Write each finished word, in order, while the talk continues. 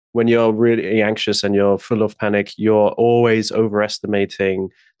when you're really anxious and you're full of panic, you're always overestimating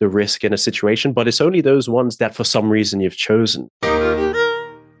the risk in a situation, but it's only those ones that for some reason you've chosen.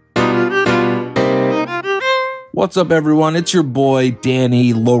 What's up, everyone? It's your boy,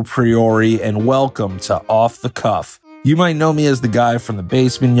 Danny Lopriori, and welcome to Off the Cuff. You might know me as the guy from the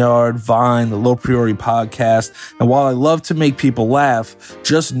Basement Yard, Vine, the Lopriori podcast, and while I love to make people laugh,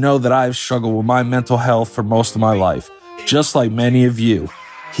 just know that I've struggled with my mental health for most of my life, just like many of you.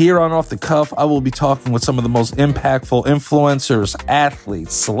 Here on Off the Cuff, I will be talking with some of the most impactful influencers,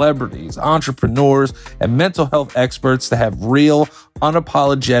 athletes, celebrities, entrepreneurs, and mental health experts to have real,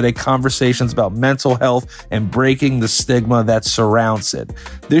 unapologetic conversations about mental health and breaking the stigma that surrounds it.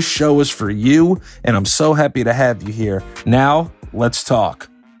 This show is for you, and I'm so happy to have you here. Now, let's talk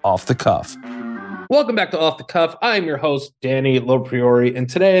Off the Cuff. Welcome back to Off the Cuff. I am your host, Danny Lopriori, and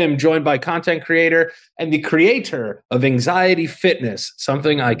today I'm joined by content creator and the creator of Anxiety Fitness,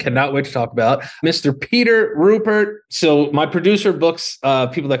 something I cannot wait to talk about, Mr. Peter Ruppert. So my producer books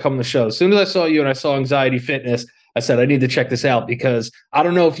people that come on the show. As soon as I saw you and I saw Anxiety Fitness, I said, I need to check this out because I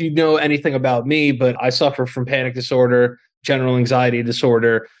don't know if you know anything about me, but I suffer from panic disorder, general anxiety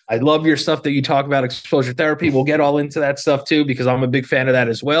disorder. I love your stuff that you talk about, exposure therapy. We'll get all into that stuff too, because I'm a big fan of that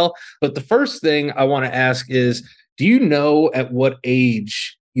as well. But the first thing I want to ask is, do you know at what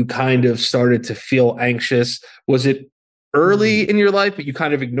age you kind of started to feel anxious? Was it early in your life, but you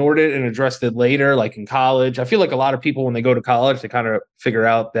kind of ignored it and addressed it later, like in college? I feel like a lot of people, when they go to college, they kind of figure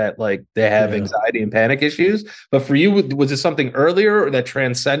out that like they have anxiety and panic issues. But for you, was it something earlier or that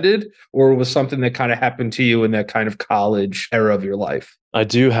transcended, or was something that kind of happened to you in that kind of college era of your life? I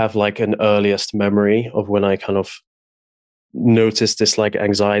do have like an earliest memory of when I kind of noticed this like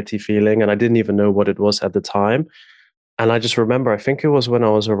anxiety feeling, and I didn't even know what it was at the time. And I just remember, I think it was when I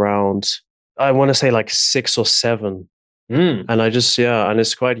was around, I want to say like 6 or 7. And I just, and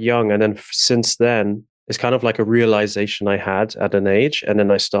it's quite young. And then since then, it's kind of like a realization I had at an age. And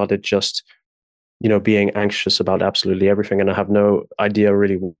then I started just, being anxious about absolutely everything. And I have no idea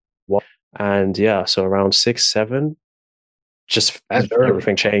really what. And so around 6, 7, just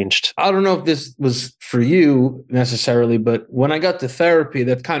everything changed. I don't know if this was for you necessarily, but when I got to therapy,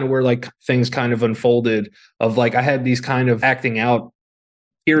 that's kind of where like things kind of unfolded of like, I had these kind of acting out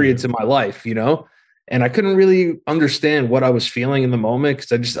periods in my life, and I couldn't really understand what I was feeling in the moment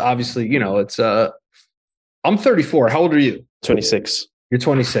because I just obviously, it's I'm 34. How old are you? 26. You're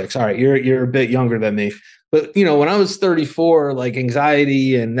 26. All right, you're a bit younger than me. But when I was 34, like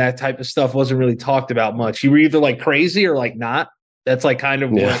anxiety and that type of stuff wasn't really talked about much. You were either like crazy or like not. That's like kind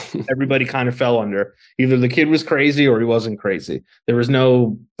of what everybody kind of fell under. Either the kid was crazy or he wasn't crazy. There was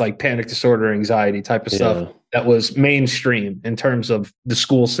no like panic disorder, anxiety type of stuff that was mainstream in terms of the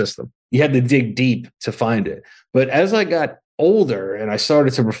school system. You had to dig deep to find it. But as I got older and I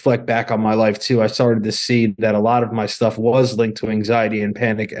started to reflect back on my life too, I started to see that a lot of my stuff was linked to anxiety and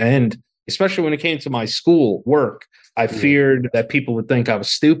panic. And especially when it came to my school work, I feared that people would think I was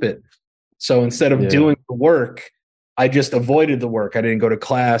stupid. So instead of doing the work, I just avoided the work. I didn't go to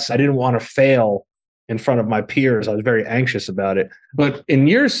class. I didn't want to fail in front of my peers. I was very anxious about it. But in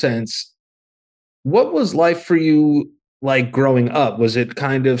your sense, what was life for you like growing up? Was it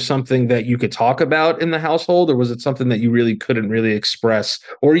kind of something that you could talk about in the household, or was it something that you really couldn't really express,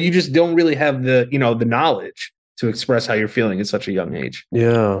 or you just don't really have the knowledge to express how you're feeling at such a young age?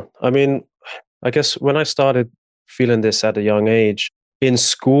 Yeah. I mean, I guess when I started feeling this at a young age, in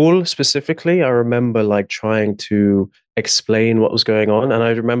school specifically, I remember like trying to explain what was going on. And I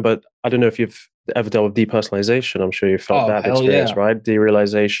remember, I don't know if you've ever dealt with depersonalization. I'm sure you felt that experience, right?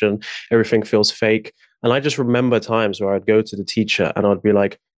 Derealization, everything feels fake. And I just remember times where I'd go to the teacher and I'd be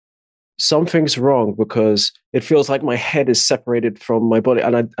like, something's wrong because it feels like my head is separated from my body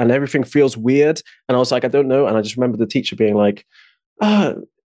and everything feels weird. And I was like, I don't know. And I just remember the teacher being like,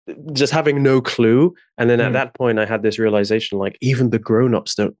 just having no clue. And then at that point, I had this realization, like even the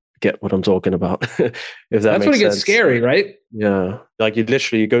grown-ups don't get what I'm talking about. If that's when it gets scary, right? Yeah. Like you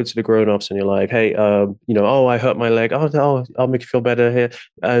go to the grown-ups and you're like, hey, oh, I hurt my leg. Oh, I'll make you feel better here.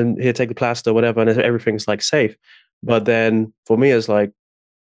 And here, take the plaster, whatever. And everything's like safe. But then for me, it's like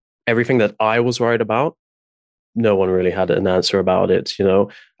everything that I was worried about, no one really had an answer about it,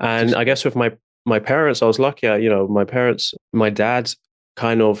 And I guess with my parents, I was lucky. My dad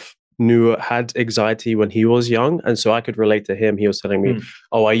kind of had anxiety when he was young. And so I could relate to him. He was telling me,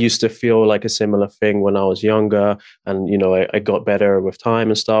 I used to feel like a similar thing when I was younger. And, I got better with time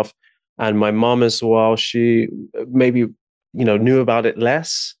and stuff. And my mom as well, she maybe, knew about it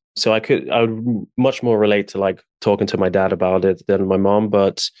less. So I would much more relate to like talking to my dad about it than my mom.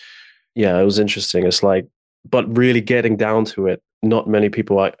 But yeah, it was interesting. It's like, but really getting down to it not many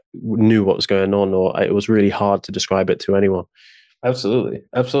people knew what was going on, or it was really hard to describe it to anyone. Absolutely.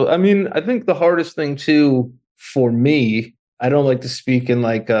 Absolutely. I mean, I think the hardest thing too for me, I don't like to speak in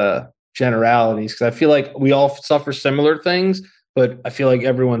like generalities because I feel like we all suffer similar things, but I feel like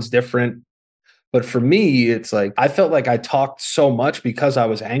everyone's different. But for me, it's like I felt like I talked so much because I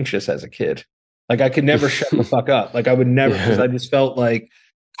was anxious as a kid. Like I could never shut the fuck up. Like I would never, because Yeah. I just felt like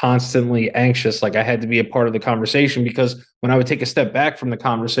constantly anxious. Like I had to be a part of the conversation because when I would take a step back from the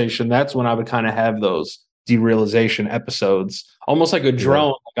conversation, that's when I would kind of have those derealization episodes, almost like a Yeah.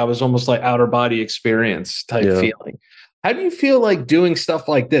 drone. Like I was almost like outer body experience type Yeah. feeling. How do you feel like doing stuff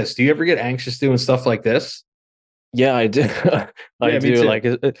like this? Do you ever get anxious doing stuff like this? Yeah, I do. I Yeah, me do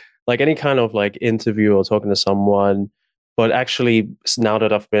too. like any kind of like interview or talking to someone. But actually, now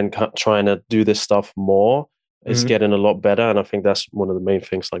that I've been trying to do this stuff more, it's Mhm. getting a lot better. And I think that's one of the main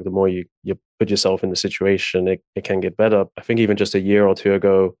things. Like the more you put yourself in the situation, it can get better. I think even just a year or two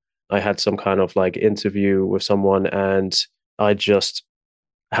ago, I had some kind of like interview with someone, and I just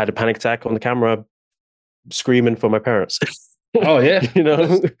had a panic attack on the camera, screaming for my parents. Oh yeah. You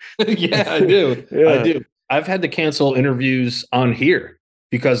know? Yeah, I do. I Yeah. do. I've had to cancel interviews on here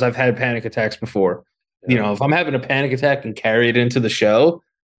because I've had panic attacks before. You Yeah. know, if I'm having a panic attack and carry it into the show,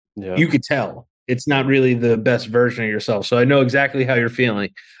 Yeah. you could tell it's not really the best version of yourself. So I know exactly how you're feeling.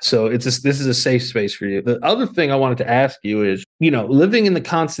 So this is a safe space for you. The other thing I wanted to ask you is, living in the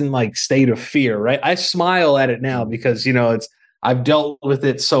constant like state of fear, right? I smile at it now because, I've dealt with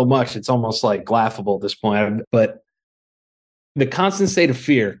it so much. It's almost like laughable at this point. But the constant state of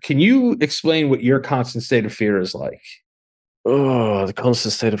fear, can you explain what your constant state of fear is like? Oh, the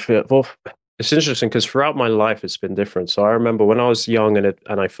constant state of fear. Well, it's interesting because throughout my life it's been different. So I remember when I was young and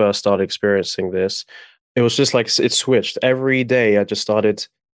I first started experiencing this, it was just like it switched. Every day I just started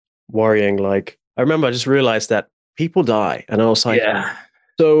worrying. Like I remember I just realized that people die, and I was like, Yeah.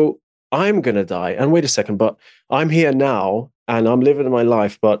 so I'm gonna die. And wait a second, but I'm here now and I'm living my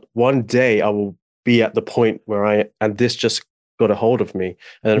life, but one day I will be at the point where and this just got a hold of me.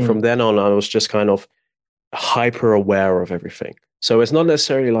 And then Mm. from then on, I was just kind of hyper aware of everything. So it's not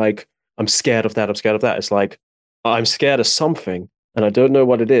necessarily like I'm scared of that, I'm scared of that. It's like I'm scared of something and I don't know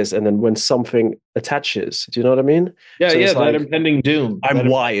what it is. And then when something attaches, do you know what I mean? Yeah, So yeah, it's that like impending doom. I'm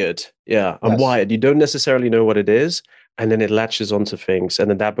wired. Yeah, I'm Yes. wired. You don't necessarily know what it is. And then it latches onto things. And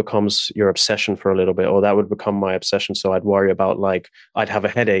then that becomes your obsession for a little bit, or that would become my obsession. So I'd worry about like, I'd have a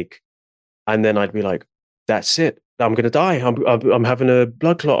headache and then I'd be like, that's it. I'm going to die. I'm having a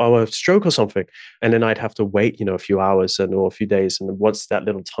blood clot or a stroke or something. And then I'd have to wait, a few hours or a few days. And once that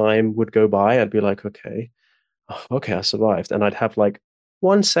little time would go by, I'd be like, okay, okay, I survived. And I'd have like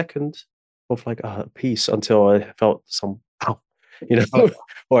 1 second of like peace until I felt some, ow, Oh,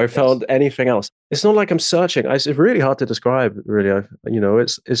 or I yes. felt anything else. It's not like I'm searching. It's really hard to describe, really.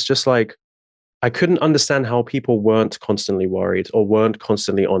 It's just like I couldn't understand how people weren't constantly worried or weren't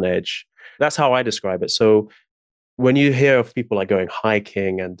constantly on edge. That's how I describe it. So when you hear of people like going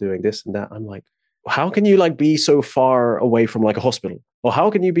hiking and doing this and that, I'm like, how can you like be so far away from like a hospital? Or how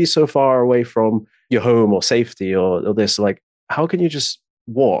can you be so far away from your home or safety or this? Like, how can you just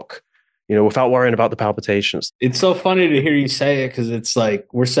walk, without worrying about the palpitations? It's so funny to hear you say it because it's like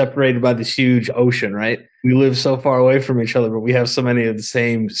we're separated by this huge ocean, right? We live so far away from each other, but we have so many of the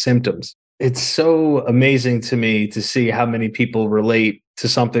same symptoms. It's so amazing to me to see how many people relate to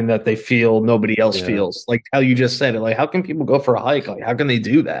something that they feel nobody else Yeah. feels. Like how you just said it. Like, how can people go for a hike? Like, how can they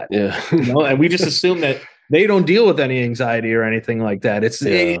do that? Yeah. And we just assume that they don't deal with any anxiety or anything like that.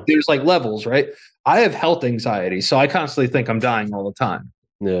 Yeah. There's like levels, right? I have health anxiety, so I constantly think I'm dying all the time.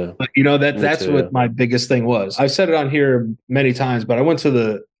 Yeah. But Me that's too. Yeah. what my biggest thing was. I've said it on here many times, but I went to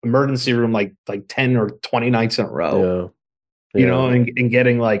the emergency room like 10 or 20 nights in a row, Yeah. Yeah. and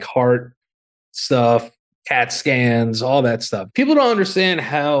getting like heart stuff, CAT scans, all that stuff. People don't understand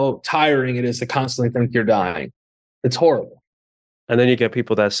how tiring it is to constantly think you're dying. It's horrible. And then you get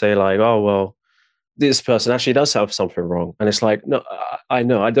people that say like, oh, well, this person actually does have something wrong. And it's like, no, I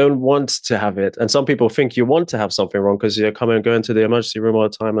know, I don't want to have it. And some people think you want to have something wrong because you're coming and going to the emergency room all the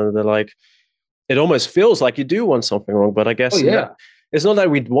time. And they're like, it almost feels like you do want something wrong. But I Oh guess yeah. it's not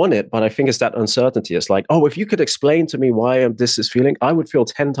that we'd want it, but I think it's that uncertainty. It's like, oh, if you could explain to me why this is feeling, I would feel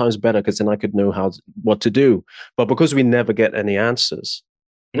 10 times better because then I could know what to do. But because we never get any answers,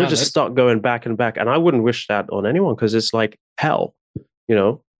 we're No, just that's stuck going back and back. And I wouldn't wish that on anyone because it's like hell, you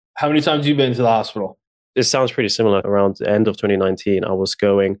know? how many times have you been to the hospital? It sounds pretty similar. Around the end of 2019, I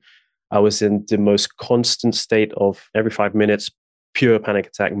was in the most constant state of every 5 minutes, pure panic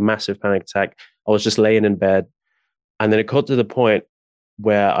attack, massive panic attack. I was just laying in bed. And then it got to the point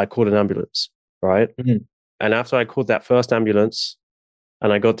where I called an ambulance, right? Mhm. And after I called that first ambulance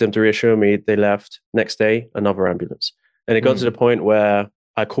and I got them to reassure me, they left. Next day, another ambulance. And it got to the point where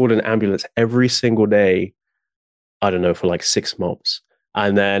I called an ambulance every single day, I don't know, for like 6 months.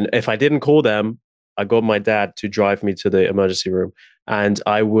 And then if I didn't call them, I got my dad to drive me to the emergency room. And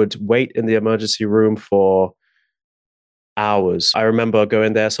I would wait in the emergency room for hours. I remember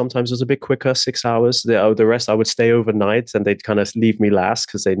going there. Sometimes it was a bit quicker, 6 hours. The rest, I would stay overnight, and they'd kind of leave me last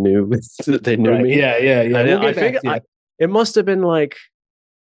because they knew they knew Right. me. Yeah, yeah, yeah. And We'll I get back think to you. it must have been like,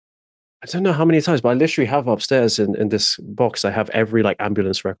 I don't know how many times, but I literally have upstairs in this box. I have every like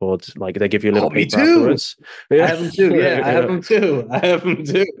ambulance record. Like they give you a little Me paper too. afterwards. I have them too. Yeah, I have them too. I have them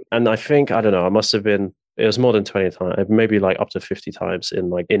too. And I think, I don't know, I must have been, it was more than 20 times, maybe like up to 50 times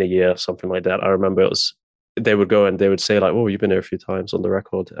in a year, something like that. I remember they would go and they would say like, oh, you've been here a few times on the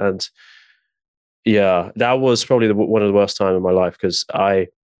record. And yeah, that was probably one of the worst times in my life, because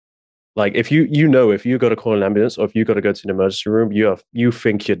like, if if you got to call an ambulance or if you got to go to an emergency room, you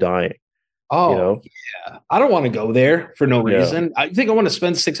think you're dying, you Oh, know? yeah. I don't want to go there for no Yeah. reason. I think I want to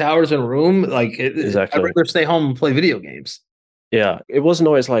spend 6 hours in a room. Like, Exactly. I'd rather stay home and play video games. Yeah. It wasn't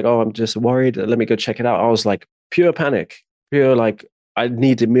always like, oh, I'm just worried, let me go check it out. I was like pure panic, pure like, I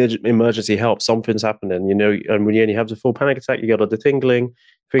need emergency help. Something's happening, and when you have the full panic attack, you get all the tingling,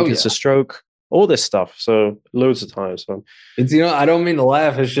 think it's a stroke, all this stuff. So loads of times, man. It's, I don't mean to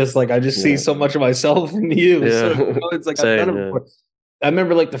laugh. It's just like, I just see so much of myself in you. Yeah. So it's like, Same, I've done it before. I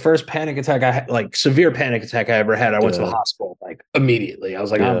remember like the first panic attack I had, like severe panic attack I ever had. I went to the hospital like immediately. I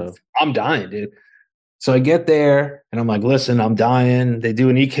was like, I'm dying, dude. So I get there and I'm like, listen, I'm dying. They do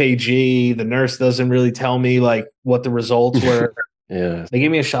an EKG. The nurse doesn't really tell me like what the results were. Yeah. They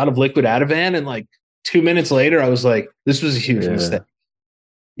gave me a shot of liquid Ativan, and like 2 minutes later, I was like, this was a huge mistake.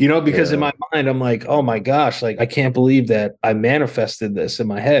 Because in my mind, I'm like, oh my gosh, like I can't believe that I manifested this in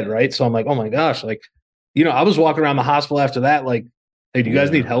my head, right? So I'm like, oh my gosh, like, I was walking around the hospital after that, like, hey, do you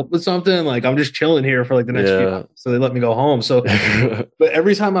guys need help with something? Like, I'm just chilling here for like the next few months. So they let me go home. So, but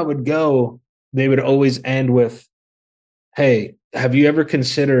every time I would go, they would always end with, hey, have you ever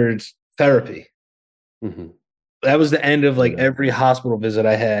considered therapy? Mm-hmm. That was the end of like every hospital visit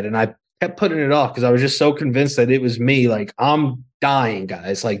I had. And I kept putting it off because I was just so convinced that it was me. Like, I'm dying,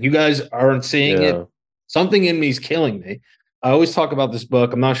 guys. Like, you guys aren't seeing it. Something in me is killing me. I always talk about this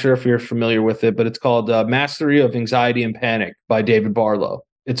book. I'm not sure if you're familiar with it, but it's called Mastery of Anxiety and Panic by David Barlow.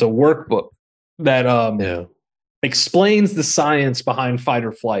 It's a workbook that explains the science behind fight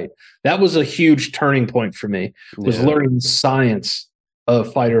or flight. That was a huge turning point for me, was learning the science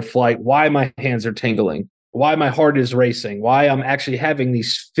of fight or flight, why my hands are tingling, why my heart is racing, why I'm actually having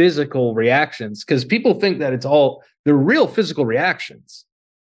these physical reactions. Because people think that they're real physical reactions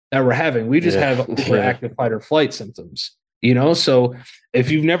that we're having. We just have overactive fight or flight symptoms. So if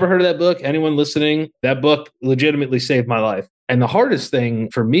you've never heard of that book, anyone listening, that book legitimately saved my life. And the hardest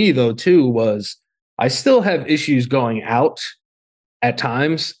thing for me, though, too, was I still have issues going out at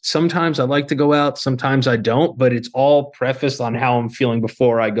times. Sometimes I like to go out, sometimes I don't, but it's all prefaced on how I'm feeling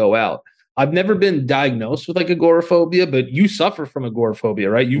before I go out. I've never been diagnosed with like agoraphobia, but you suffer from agoraphobia,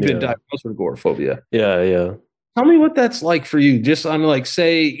 right? You've been diagnosed with agoraphobia. Yeah. Tell me what that's like for you. Just on like,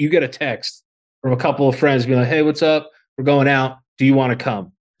 say you get a text from a couple of friends being like, hey, what's up? We're going out. Do you want to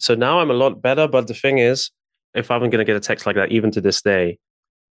come? So now I'm a lot better. But the thing is, if I'm going to get a text like that, even to this day,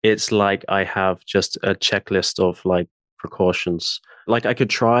 it's like I have just a checklist of like precautions. Like I could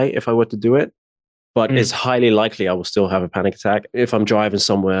try if I were to do it, but it's highly likely I will still have a panic attack. If I'm driving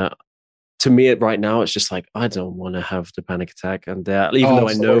somewhere, to me right now, it's just like, I don't want to have the panic attack. And even though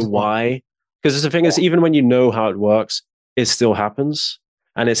I know why, because the thing is, even when you know how it works, it still happens.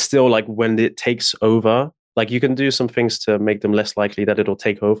 And it's still like when it takes over, like you can do some things to make them less likely that it'll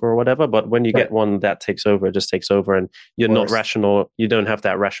take over or whatever. But when you get one that takes over, it just takes over, and you're not rational. You don't have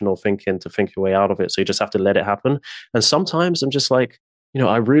that rational thinking to think your way out of it. So you just have to let it happen. And sometimes I'm just like,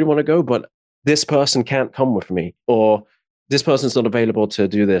 I really want to go, but this person can't come with me, or this person's not available to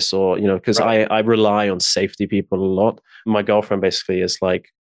do this, or, because I rely on safety people a lot. My girlfriend basically is like,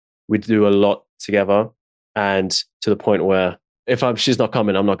 we do a lot together, and to the point where if she's not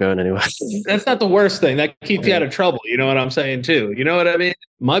coming, I'm not going anywhere. That's not the worst thing. That keeps you out of trouble. You know what I'm saying too? You know what I mean?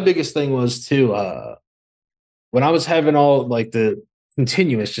 My biggest thing was too, when I was having all like the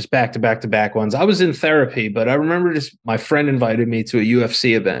continuous, just back to back to back ones, I was in therapy, but I remember just my friend invited me to a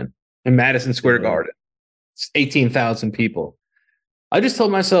UFC event in Madison Square Garden. It's 18,000 people. I just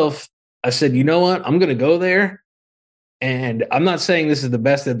told myself, I said, you know what? I'm going to go there. And I'm not saying this is the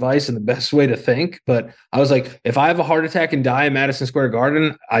best advice and the best way to think, but I was like, if I have a heart attack and die in Madison Square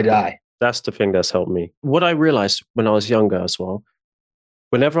Garden, I die. That's the thing that's helped me. What I realized when I was younger as well,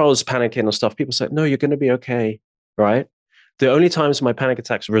 whenever I was panicking and stuff, people said, no, you're going to be okay. Right. The only times my panic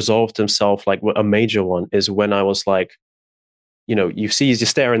attacks resolved themselves, like a major one, is when I was like, you see you're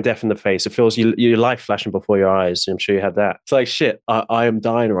staring death in the face. It feels your life flashing before your eyes. I'm sure you had that. It's like, shit, I am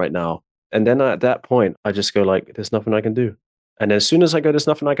dying right now. And then at that point, I just go like, there's nothing I can do. And then as soon as I go, there's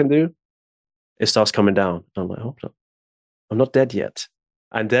nothing I can do, it starts coming down. I'm like, hold up, I'm not dead yet.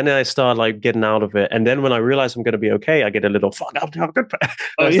 And then I start like getting out of it. And then when I realize I'm going to be okay, I get a little fuck up. And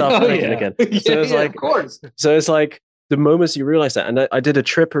I start panicking again. So it's like, of course. So it's like the moments you realize that. And I did a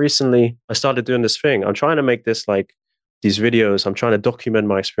trip recently. I started doing this thing. I'm trying to make this like these videos. I'm trying to document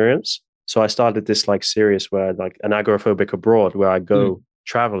my experience. So I started this like series where like an agoraphobic abroad, where I go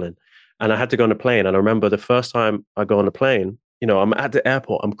traveling. And I had to go on a plane. And I remember the first time I go on a plane, I'm at the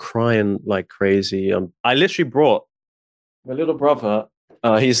airport. I'm crying like crazy. I literally brought my little brother.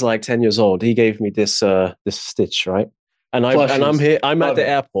 He's like 10 years old. He gave me this stitch, right? And I'm here. I'm at the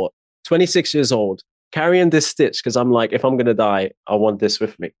airport, 26 years old, carrying this stitch because I'm like, if I'm gonna die, I want this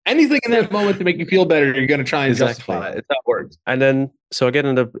with me. Anything in that moment to make you feel better, you're gonna try and justify it. It's how it works. And then so I get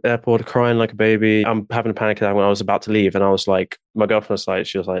in the airport crying like a baby. I'm having a panic attack when I was about to leave, and I was like, my girlfriend was like,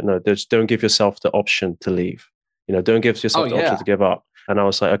 she was like, no, just don't give yourself the option to leave. Don't give yourself the option to give up. And I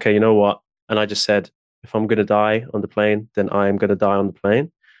was like, okay, you know what? And I just said, if I'm gonna die on the plane, then I am gonna die on the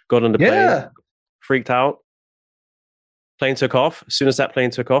plane. Got on the plane, freaked out. Plane took off. As soon as that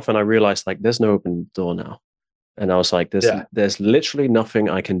plane took off, and I realized like there's no open door now. And I was like, there's literally nothing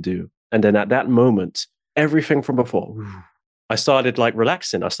I can do. And then at that moment, everything from before, I started like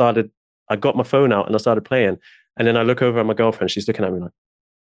relaxing. I got my phone out and I started playing. And then I look over at my girlfriend. She's looking at me like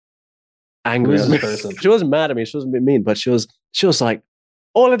angry. She wasn't mad at me. She wasn't mean, but she was like,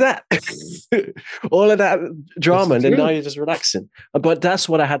 all of that, all of that drama. And then now you're just relaxing. But that's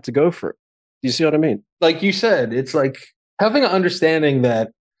what I had to go through. Do you see what I mean? Like you said, it's like having an understanding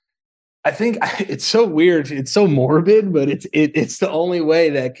that I think it's so weird. It's so morbid, but it's the only way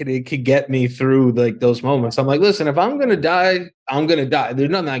that it could get me through like those moments. I'm like, listen, if I'm going to die, I'm going to die. There's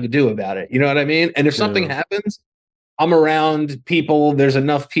nothing I can do about it. You know what I mean? And if something happens, I'm around people. There's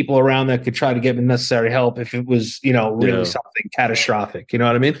enough people around that could try to get me necessary help if it was, really something catastrophic. You know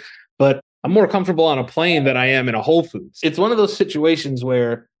what I mean? But I'm more comfortable on a plane than I am in a Whole Foods. It's one of those situations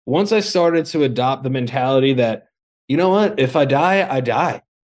where once I started to adopt the mentality that, you know what, if I die, I die,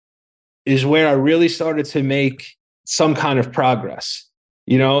 is where I really started to make some kind of progress.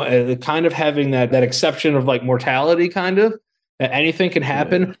 Kind of having that exception of like mortality, kind of, that anything can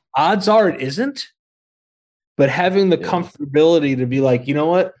happen. Yeah. Odds are it isn't. But having the comfortability to be like, you know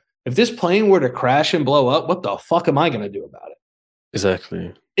what, if this plane were to crash and blow up, what the fuck am I going to do about it?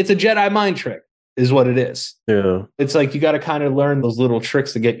 Exactly. It's a Jedi mind trick is what it is. Yeah. It's like you got to kind of learn those little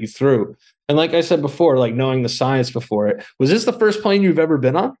tricks to get you through. And like I said before, like knowing the science before it. Was this the first plane you've ever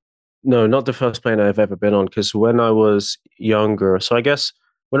been on? No, not the first plane I've ever been on, because when I was younger, so I guess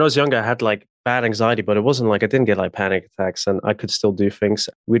when I was younger, I had like bad anxiety, but it wasn't like I didn't get like panic attacks, and I could still do things.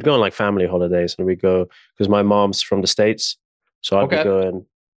 We'd go on like family holidays, and we'd go because my mom's from the States, so I'd be going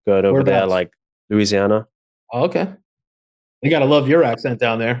over there, like Louisiana. Oh, okay. You gotta love your accent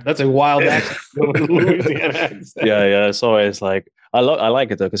down there. That's a wild accent. Louisiana accent. Yeah. It's always like I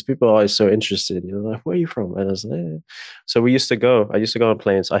like it though, because people are always so interested. Like, where are you from? And I was like, so I used to go on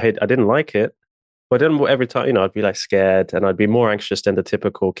planes. I didn't like it. But then every time, I'd be like scared and I'd be more anxious than the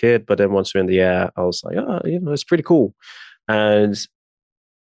typical kid. But then once we're in the air, I was like, it's pretty cool. And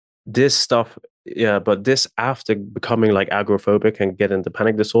this stuff, but this after becoming like agoraphobic and getting the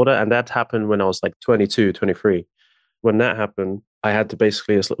panic disorder. And that happened when I was like 22, 23. When that happened, I had to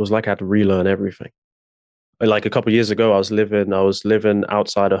basically, it was like I had to relearn everything. Like a couple of years ago, I was living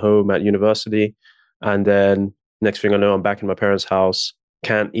outside a home at university. And then next thing I know, I'm back in my parents' house,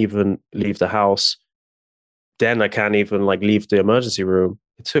 can't even leave the house. Then I can't even like leave the emergency room.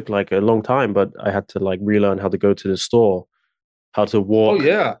 It took like a long time, but I had to like relearn how to go to the store, how to walk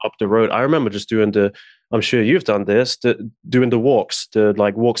up the road. I remember just doing I'm sure you've done this, doing the walks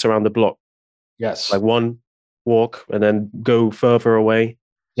around the block. Yes. Like one walk and then go further away.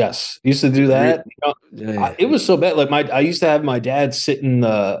 Yes. Used to do that. It was so bad. Like I used to have my dad sit in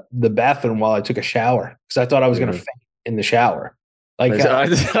the bathroom while I took a shower because I thought I was going to faint in the shower. Like I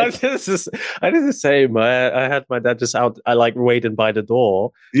did the same. I had my dad just out. I like waiting by the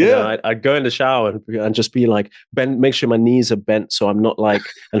door. Yeah, I'd go in the shower and just be like, make sure my knees are bent so I'm not like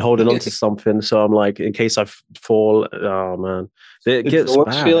and holding on to something. So I'm like, in case I fall. Oh man, it gets the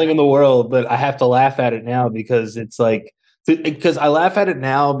worst feeling in the world. But I have to laugh at it now because it's like I laugh at it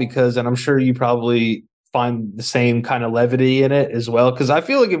now because, and I'm sure you probably find the same kind of levity in it as well. Because I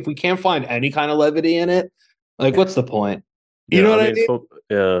feel like if we can't find any kind of levity in it, like what's the point? You know what I mean?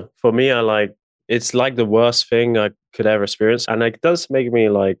 Yeah. For me, it's like the worst thing I could ever experience. And it does make me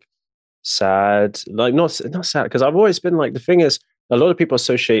like sad. Like not sad, because I've always been like, the thing is, a lot of people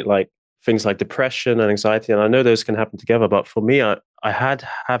associate like things like depression and anxiety, and I know those can happen together. But for me,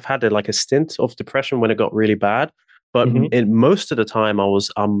 have had like a stint of depression when it got really bad. But Mhm. in most of the time,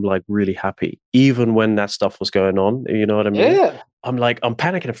 I'm like really happy, even when that stuff was going on. You know what I mean? Yeah. I'm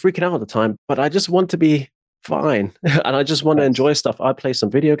panicking and freaking out at the time, but I just want to be fine. And I just want to Yes. enjoy stuff. I play some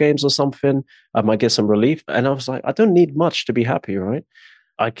video games or something. I might get some relief. And I was like, I don't need much to be happy, right?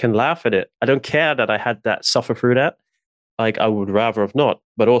 I can laugh at it. I don't care that I had that suffer through that. Like, I would rather have not.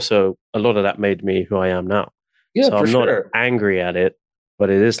 But also, a lot of that made me who I am now. Yeah, So for I'm not sure. angry at it, but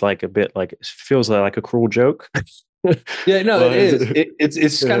it is like a bit like, it feels like a cruel joke. Yeah, no, it But is.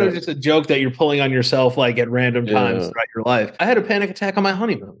 It's kind yeah, of just a joke that you're pulling on yourself like at random times yeah, throughout your life. I had a panic attack on my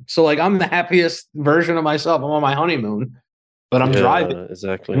honeymoon. So like I'm the happiest version of myself. I'm on my honeymoon, but I'm driving yeah, in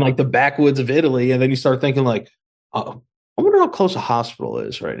exactly. like the backwoods of Italy, and then you start thinking like, oh, I wonder how close a hospital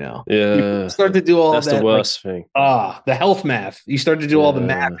is right now. You Yeah, start to do all of that's the that, like worst thing. the health math. You start to do all the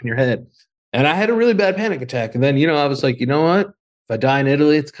math Yeah. in your head. And I had a really bad panic attack. And then, I was like, you know what? If I die in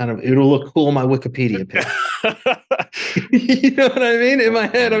Italy, it'll look cool on my Wikipedia page. You know what I mean? In my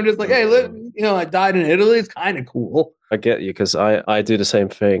head, I'm just like, hey, I died in Italy. It's kind of cool. I get you, because I do the same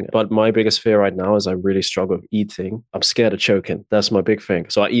thing. But my biggest fear right now is I really struggle with eating. I'm scared of choking. That's my big thing.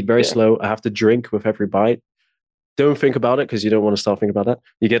 So I eat very Yeah. slow. I have to drink with every bite. Don't think about it, because you don't want to start thinking about that.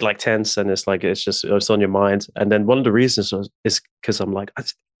 You get like tense, and it's like it's on your mind. And then one of the reasons is because I'm like,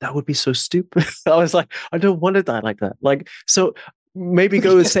 that would be so stupid. I was like, I don't want to die like that. Like, so maybe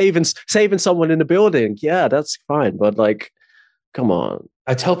go and saving someone in the building. Yeah, that's fine. But like, come on.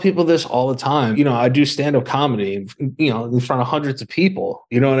 I tell people this all the time. I do stand up comedy, in front of hundreds of people.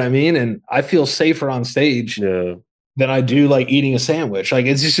 You know what I mean? And I feel safer on stage Yeah, than I do like eating a sandwich. Like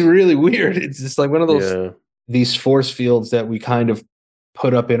it's just really weird. It's just like one of yeah, these force fields that we kind of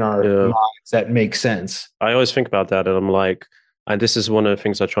put up in our yeah. minds that make sense. I always think about that, and I'm like, and this is one of the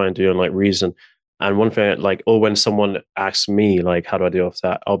things I try and do and like reason. And one thing, like, or when someone asks me, like, how do I deal with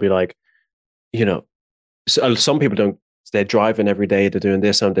that? I'll be like, you know, some people don't, they're driving every day, they're doing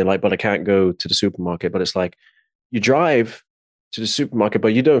this, and they're like, but I can't go to the supermarket. But it's like, you drive to the supermarket,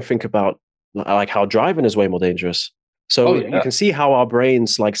 but you don't think about like how driving is way more dangerous. Oh So you yeah. can see how our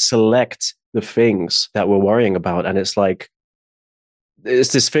brains like select the things that we're worrying about. And it's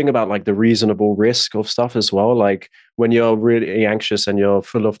this thing about like the reasonable risk of stuff as well. Like, when you're really anxious and you're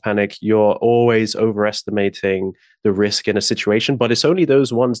full of panic, you're always overestimating the risk in a situation, but it's only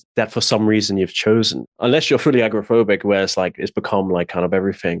those ones that for some reason you've chosen, unless you're fully agoraphobic, where it's like it's become like kind of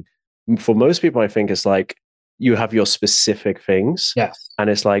everything. For most people, I think it's like you have your specific things. Yes. And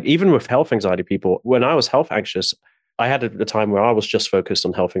it's like, even with health anxiety people, when I was health anxious, I had a time where I was just focused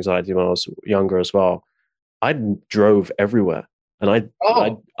on health anxiety when I was younger as well. I drove everywhere, and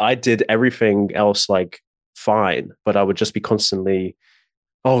Oh, I did everything else like fine, but I would just be constantly,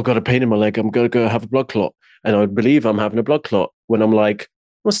 oh, I've got a pain in my leg, I'm gonna go have a blood clot, and I would believe I'm having a blood clot when I'm like,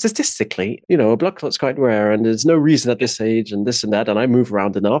 well, statistically, a blood clot's quite rare, and there's no reason at this age, and this and that, and I move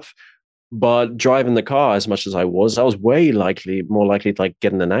around enough. But driving the car as much as I was way more likely to like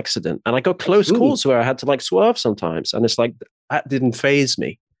get in an accident, and I got close absolutely. calls where I had to like swerve sometimes, and it's like that didn't phase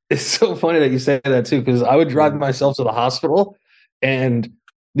me. It's so funny that you say that too, because I would drive Mm. myself to the hospital, and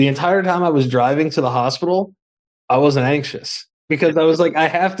the entire time I was driving to the hospital, I wasn't anxious because I was like, I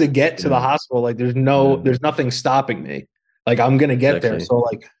have to get to the Yeah, hospital. Like, yeah, there's nothing stopping me. Like, I'm gonna get there. exactly. So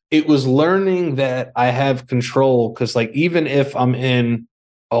like, it was learning that I have control because like even if I'm in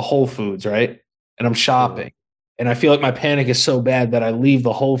a Whole Foods, right, and I'm Yeah, shopping, and I feel like my panic is so bad that I leave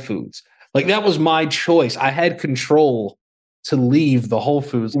the Whole Foods. Like that was my choice. I had control to leave the Whole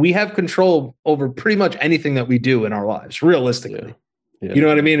Foods. We have control over pretty much anything that we do in our lives, yeah, realistically. You yeah. know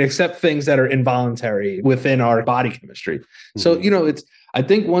what I mean? Except things that are involuntary within our body chemistry. So, Mhm. I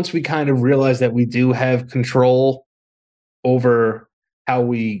think once we kind of realize that we do have control over how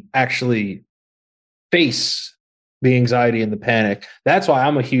we actually face the anxiety and the panic, that's why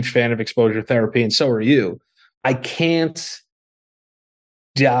I'm a huge fan of exposure therapy. And so are you. I can't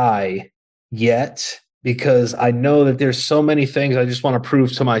die yet because I know that there's so many things I just want to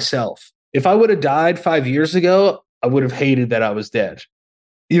prove to myself. If I would have died 5 years ago, I would have hated that I was dead.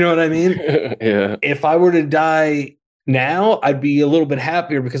 You know what I mean? Yeah, If I were to die now, I'd be a little bit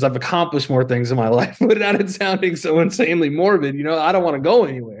happier because I've accomplished more things in my life without it sounding so insanely morbid. I don't want to go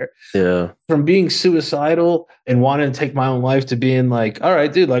anywhere. yeah, From being suicidal and wanting to take my own life to being like, all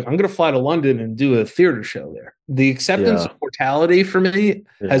right, dude, like I'm going to fly to London and do a theater show there. The acceptance of yeah, mortality for me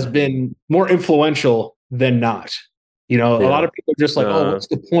has yeah, been more influential than not. You know, a lot Yeah. of people are just like, oh, what's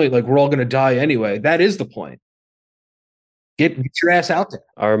the point? Like, we're all going to die anyway. That is the point. Get your ass out there.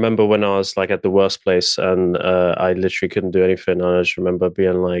 I remember when I was like at the worst place and I literally couldn't do anything. And I just remember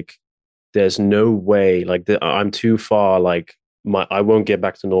being like, there's no way, like I'm too far, like I won't get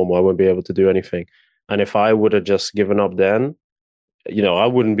back to normal. I won't be able to do anything. And if I would have just given up then, I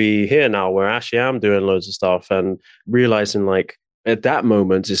wouldn't be here now where actually I'm doing loads of stuff and realizing like at that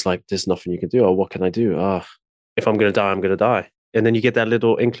moment, it's like, there's nothing you can do. Or what can I do? If I'm going to die, I'm going to die. And then you get that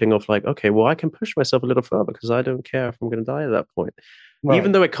little inkling of like, okay, well, I can push myself a little further because I don't care if I'm going to die at that point. Right.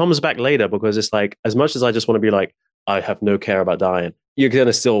 Even though it comes back later, because it's like, as much as I just want to be like, I have no care about dying, you're going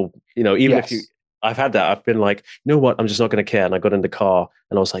to still, even if I've had that, I've been like, you know what, I'm just not going to care. And I got in the car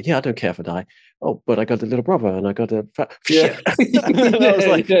and I was like, yeah, I don't care if I die. Oh, but I got a little brother and I got a shit. I was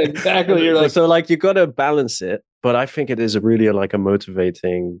like, exactly. You're like, so like, you got to balance it. But I think it is really like a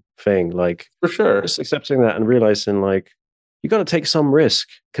motivating thing, like for sure, just accepting that and realizing like you got to take some risk,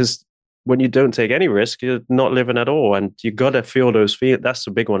 because when you don't take any risk, you're not living at all, and you got to feel those feelings. That's the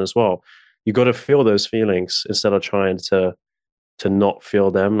big one as well. You got to feel those feelings instead of trying to not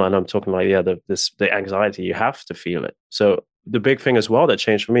feel them. And I'm talking like the anxiety, you have to feel it. So the big thing as well that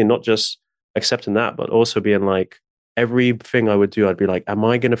changed for me, not just accepting that, but also being like, everything I would do, I'd be like, am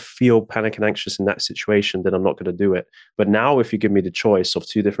I going to feel panic and anxious in that situation? Then I'm not going to do it. But now if you give me the choice of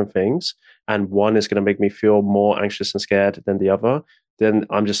two different things and one is going to make me feel more anxious and scared than the other, then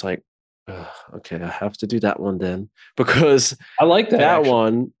I'm just like, okay, I have to do that one then, because I like that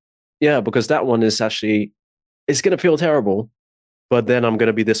one. Yeah, because that one is actually, it's going to feel terrible, but then I'm going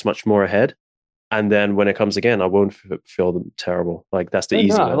to be this much more ahead. And then when it comes again, I won't feel them terrible. Like that's the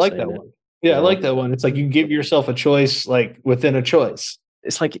easy one. I like that one. Yeah, I like that one. It's like you give yourself a choice, like within a choice.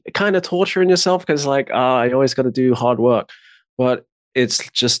 It's like kind of torturing yourself because like, I always got to do hard work, but it's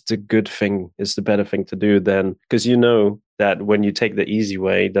just a good thing. It's the better thing to do then, because you know that when you take the easy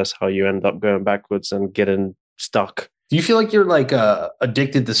way, that's how you end up going backwards and getting stuck. Do you feel like you're like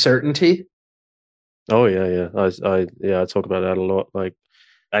addicted to certainty? Oh yeah. I talk about that a lot. Like,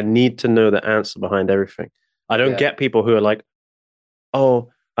 I need to know the answer behind everything. I don't get people who are like, oh,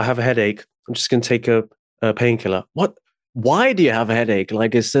 I have a headache, I'm just going to take a painkiller. What? Why do you have a headache?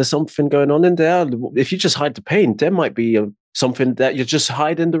 Like, is there something going on in there? If you just hide the pain, there might be something that you're just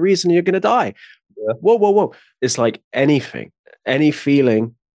hiding the reason you're going to die. Yeah. Whoa. It's like anything, any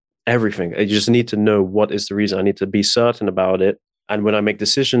feeling, everything. You just need to know what is the reason. I need to be certain about it. And when I make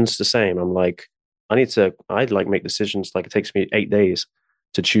decisions, the same. I'm like, I'd like make decisions like it takes me 8 days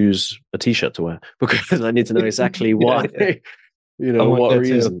to choose a t-shirt to wear because I need to know exactly why. What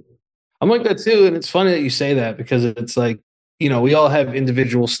reason. Too. I'm like that too. And it's funny that you say that because it's like, we all have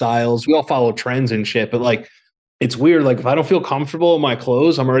individual styles. We all follow trends and shit. But like, it's weird. Like if I don't feel comfortable in my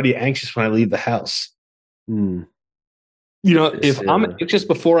clothes, I'm already anxious when I leave the house. If I'm anxious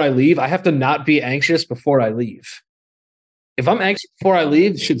before I leave, I have to not be anxious before I leave. If I'm anxious before I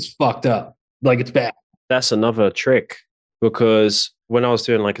leave, shit's fucked up. Like it's bad. That's another trick, because when I was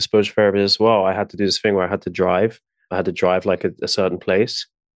doing like exposure therapy as well, I had to do this thing where I had to drive. I had to drive like a certain place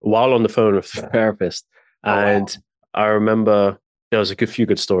while on the phone with the therapist. And I remember there was a few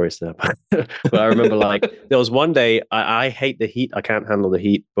good stories there. But I remember like there was one day I hate the heat. I can't handle the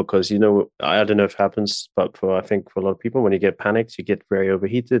heat because, I don't know if it happens, but I think for a lot of people, when you get panicked, you get very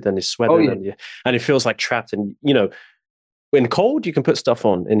overheated and you're sweating and it feels like trapped. And, in cold, you can put stuff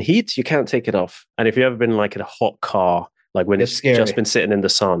on. In heat, you can't take it off. And if you've ever been like in a hot car, like when it's just been sitting in the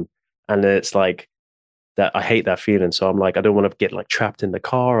sun and it's like, that I hate that feeling. So I'm like, I don't want to get like trapped in the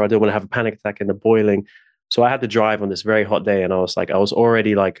car. I don't want to have a panic attack in the boiling. So I had to drive on this very hot day. And I was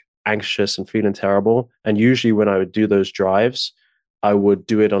already like anxious and feeling terrible. And usually when I would do those drives, I would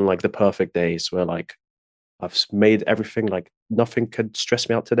do it on like the perfect days where like I've made everything, like nothing could stress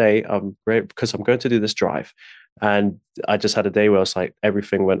me out today. I'm great because I'm going to do this drive. And I just had a day where I was like,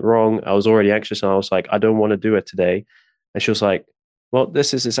 everything went wrong. I was already anxious and I was like, I don't want to do it today. And she was like, well,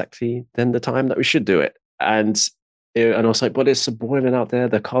 this is exactly then the time that we should do it. And I was like, but it's boiling out there.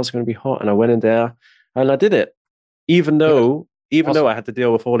 The car's going to be hot. And I went in there and I did it, even though I had to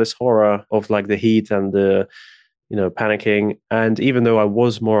deal with all this horror of like the heat and the, panicking. And even though I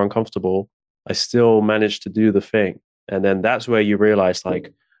was more uncomfortable, I still managed to do the thing. And then that's where you realize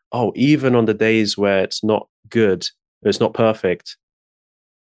like, oh, even on the days where it's not good, it's not perfect,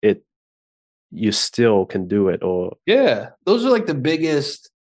 you still can do it. Or those are like the biggest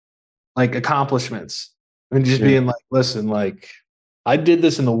like accomplishments. And just being like, listen, like I did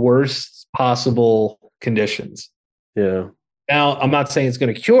this in the worst possible conditions. Yeah. Now I'm not saying it's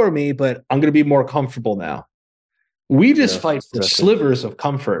going to cure me, but I'm going to be more comfortable now. We just fight for slivers of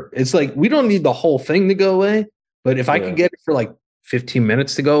comfort. It's like we don't need the whole thing to go away. But if I could get it for like 15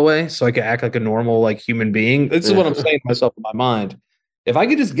 minutes to go away so I could act like a normal, like human being, this is what I'm saying to myself in my mind. If I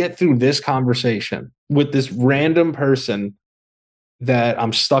could just get through this conversation with this random person that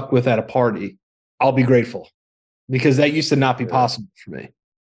I'm stuck with at a party, I'll be grateful because that used to not be possible for me.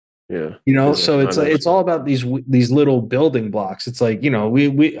 Yeah. You know, so it's all about these little building blocks. It's like, you know,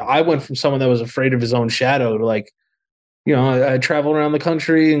 I went from someone that was afraid of his own shadow to like, you know, I travel around the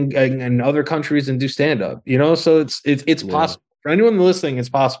country and other countries and do stand up, you know, so it's possible for anyone listening. It's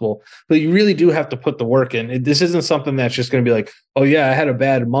possible, but you really do have to put the work in. This isn't something that's just going to be like, oh yeah, I had a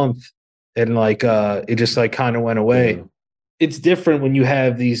bad month and like, it just like kind of went away. Yeah. It's different when you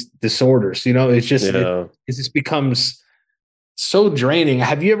have these disorders, you know, it's just, it just becomes so draining.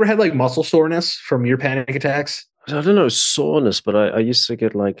 Have you ever had like muscle soreness from your panic attacks? I don't know, soreness, but I used to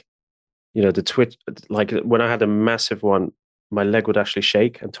get like, you know, the twitch, like when I had a massive one, my leg would actually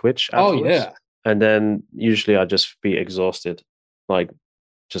shake and twitch afterwards. Oh yeah. And then usually I'd just be exhausted, like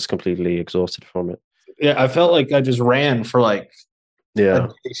just completely exhausted from it. Yeah, I felt like I just ran for like a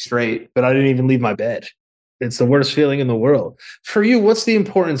day straight, but I didn't even leave my bed. It's the worst feeling in the world. For you, what's the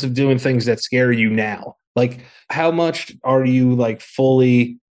importance of doing things that scare you now? Like, how much are you like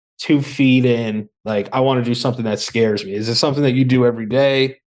fully 2 feet in? Like, I want to do something that scares me. Is it something that you do every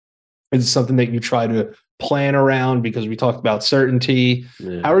day? Is it something that you try to plan around because we talked about certainty?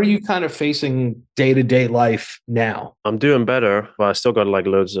 Yeah. How are you kind of facing day-to-day life now? I'm doing better, but I still got like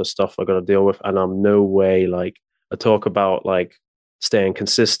loads of stuff I got to deal with. And I'm no way like, I talk about like staying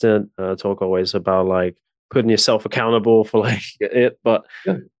consistent. I talk always about like putting yourself accountable for like it, but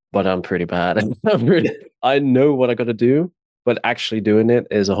I'm pretty bad. I know what I got to do, but actually doing it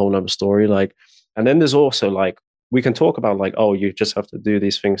is a whole nother story. Like, and then there's also like, we can talk about like, oh, you just have to do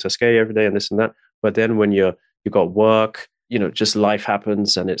these things that scare you every day and this and that. But then when you got work, you know, just life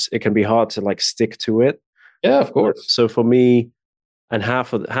happens and it can be hard to like stick to it. Yeah, of course. So for me, and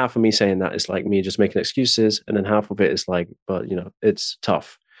half of me saying that is like me just making excuses, and then half of it is like, but you know, it's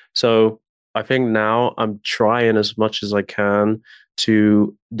tough. So I think now I'm trying as much as I can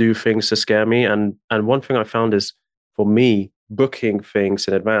to do things to scare me. And one thing I found is for me, booking things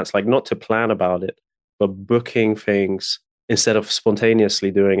in advance, like not to plan about it, but booking things instead of spontaneously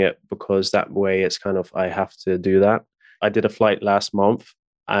doing it, because that way it's kind of, I have to do that. I did a flight last month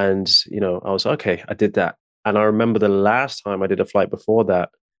and, you know, I was, okay, I did that. And I remember the last time I did a flight before that,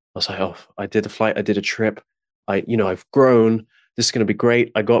 I was like, oh, I did a flight, I did a trip. I've grown. This is going to be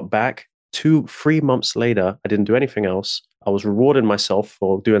great. I got back 3 months later. I didn't do anything else. I was rewarding myself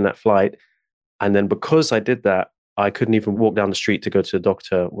for doing that flight. And then because I did that, I couldn't even walk down the street to go to the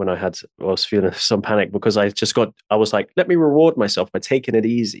doctor when I was feeling some panic because I was like, let me reward myself by taking it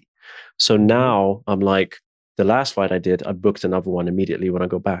easy. So now I'm like, the last flight I did, I booked another one immediately when I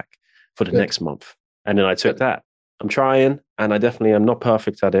go back for the next month. And then I took that. I'm trying, and I definitely am not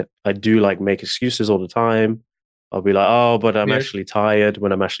perfect at it. I do like make excuses all the time. I'll be like, oh, but I'm actually tired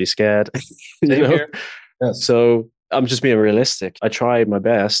when I'm actually scared. You know? Yes. So I'm just being realistic. I try my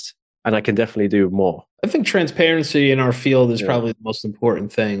best, and I can definitely do more. I think transparency in our field is probably the most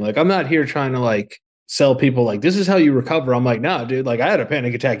important thing. Like, I'm not here trying to like sell people like, this is how you recover. I'm like, nah, dude, like I had a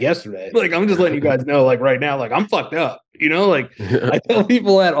panic attack yesterday. Like, I'm just letting you guys know, like right now, like I'm fucked up, you know, like I tell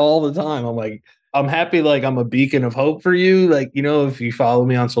people that all the time. I'm like, I'm happy. Like I'm a beacon of hope for you. Like, you know, if you follow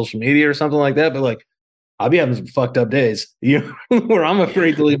me on social media or something like that, but like, I'll be having some fucked up days, you know, where I'm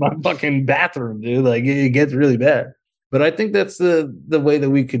afraid to leave my fucking bathroom, dude. Like it gets really bad. But I think that's the way that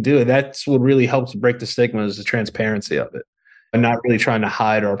we could do it. That's what really helps break the stigma is the transparency of it and not really trying to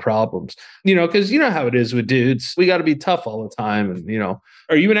hide our problems, you know, because you know how it is with dudes. We got to be tough all the time. And, you know,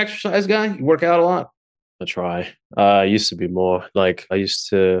 are you an exercise guy? You work out a lot? I try. I used to be more like I used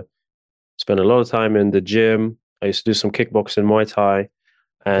to spend a lot of time in the gym. I used to do some kickboxing, Muay Thai.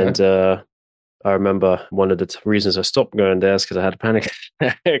 And I remember one of the reasons I stopped going there is because I had a panic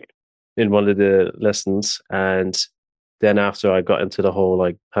attack in one of the lessons. And then after I got into the whole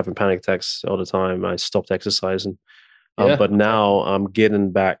like having panic attacks all the time, I stopped exercising. But now I'm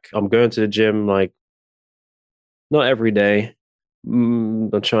getting back. I'm going to the gym like not every day.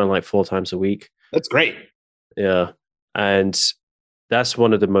 I'm trying like 4 times a week. That's great. Yeah. And that's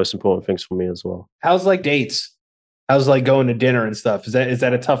one of the most important things for me as well. How's like dates? How's like going to dinner and stuff? Is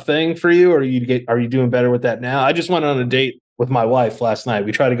that a tough thing for you, or are you doing better with that now? I just went on a date with my wife last night.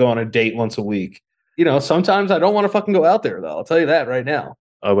 We try to go on a date once a week. You know, sometimes I don't want to fucking go out there though. I'll tell you that right now.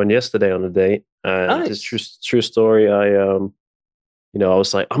 I went yesterday on a date, and it's true story. I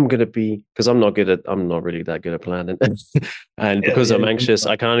was like, I'm gonna be, because I'm not really that good at planning, and because I'm anxious,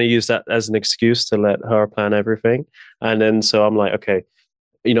 I kind of use that as an excuse to let her plan everything. And then so I'm like, okay,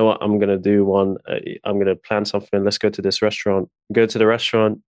 you know what, I'm gonna do one. I'm gonna plan something. Let's go to this restaurant. Go to the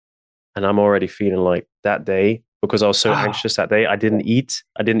restaurant, and I'm already feeling like that day because I was so Wow. anxious that day. I didn't eat.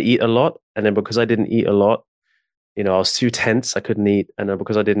 I didn't eat a lot, and then because I didn't eat a lot, I was too tense. I couldn't eat, and then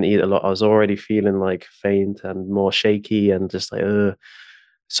because I didn't eat a lot, I was already feeling like faint and more shaky and just like.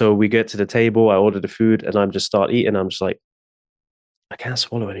 So we get to the table. I order the food, and I'm just start eating. I'm just like, I can't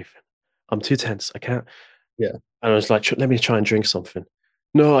swallow anything. I'm too tense. I can't. Yeah. And I was like, let me try and drink something.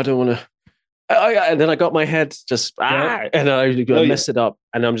 No, I don't want to. And then I got my head just Yeah. and I Oh yeah. messed it up.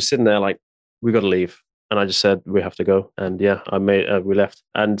 And I'm just sitting there like, we got to leave. And I just said we have to go. And yeah, we left.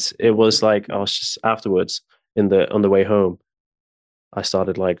 And it was like I was just afterwards on the way home, I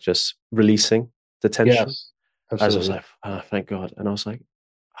started like just releasing the tension. Yes. As I was Absolutely. like, thank God. And I was like,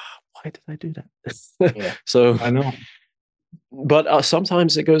 why did I do that? Yeah. So, I know. but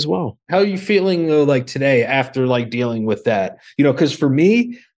sometimes it goes well. How are you feeling though, like today after like dealing with that? Because for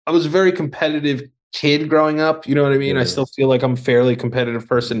me, I was a very competitive kid growing up. You know what I mean? I Yeah, still feel like I'm a fairly competitive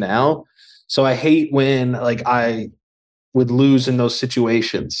person now. So I hate when like I would lose in those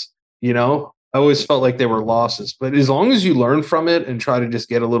situations. I always felt like they were losses. But as long as you learn from it and try to just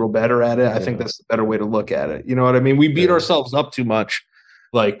get a little better at it, I think yeah, that's the better way to look at it. You know what I mean? We beat yeah, ourselves up too much.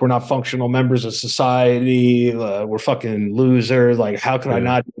 Like we're not functional members of society. We're fucking losers. Like how could I yeah.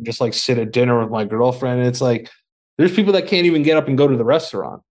 not just like sit at dinner with my girlfriend? And it's like there's people that can't even get up and go to the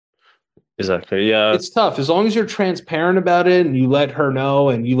restaurant. Exactly. Yeah, It's tough as long as you're transparent about it and you let her know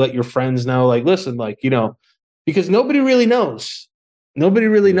and you let your friends know. Like, listen, like because nobody really knows. Nobody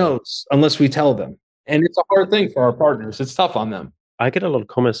really yeah. knows unless we tell them, and it's a hard thing for our partners. It's tough on them. I get a lot of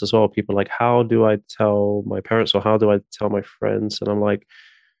comments as well. People like, how do I tell my parents or how do I tell my friends? And I'm like,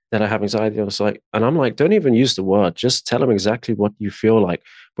 that I have anxiety. I was like, and I'm like, don't even use the word. Just tell them exactly what you feel like.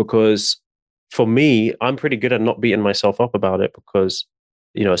 Because for me, I'm pretty good at not beating myself up about it because,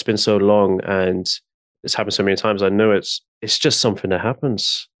 it's been so long and it's happened so many times. I know it's just something that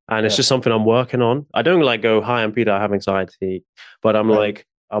happens. And it's Yeah. just something I'm working on. I don't like go, hi, I'm Peter, I have anxiety. But I'm Right. like,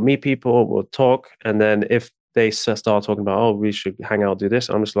 I'll meet people, we'll talk. And then if they start talking about, oh, we should hang out, do this,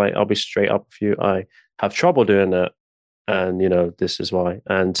 I'm just like, I'll be straight up with you. I have trouble doing that. And, this is why.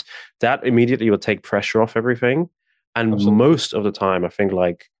 And that immediately will take pressure off everything. And Absolutely. most of the time, I think,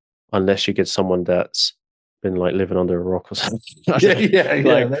 like, unless you get someone that's been like living under a rock or something, Yeah. Yeah.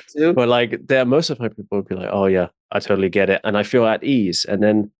 Yeah. like, That too. but like, there, most of my people would be like, oh, yeah, I totally get it. And I feel at ease. And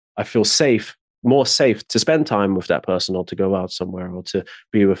then I feel safe, more safe to spend time with that person or to go out somewhere or to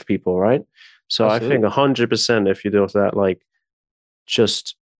be with people. Right. So I think Absolutely. 100% if you do that, like,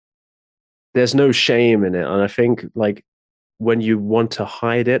 just there's no shame in it. And I think, like, when you want to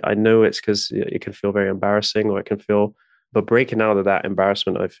hide it, I know it's because it can feel very embarrassing or it can feel, but breaking out of that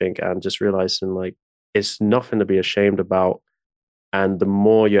embarrassment, I think, and just realizing like it's nothing to be ashamed about. And the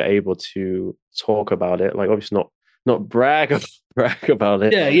more you're able to talk about it, like obviously not brag brag about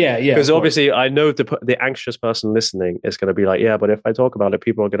it, Yeah. Yeah. Yeah. because Of course. obviously I know the anxious person listening is going to be like, yeah, but if I talk about it,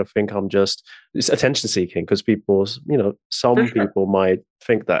 people are going to think I'm just it's attention seeking because For some sure. people might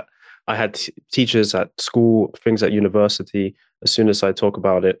think that I had teachers at school, things at university. As soon as I talk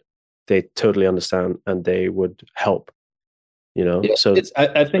about it, they totally understand and they would help. Yeah, So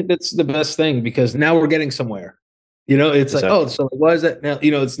I think that's the best thing because now we're getting somewhere. It's like, oh, exactly, so why is that now?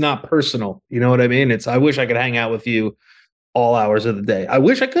 It's not personal. You know what I mean? I wish I could hang out with you all hours of the day. I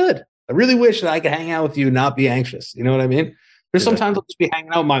wish I could. I really wish that I could hang out with you and not be anxious. You know what I mean? There's sometimes exactly, I'll just be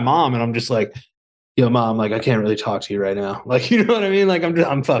hanging out with my mom and I'm just like, yo, mom, like I can't really talk to you right now. Like, you know what I mean? Like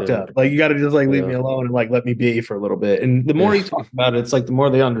I'm fucked yeah, up. Like you got to just like leave me yeah, alone and like let me be for a little bit. And the more yeah, you talk about it, it's like the more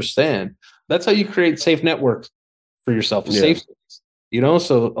they understand. That's how you create safe networks for yourself, a yeah, safe space.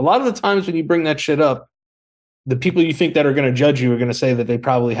 So a lot of the times when you bring that shit up, the people you think that are going to judge you are going to say that they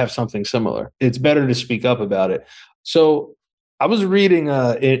probably have something similar. It's better to speak up about it. So I was reading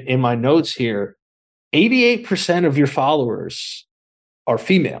in my notes here, 88% of your followers are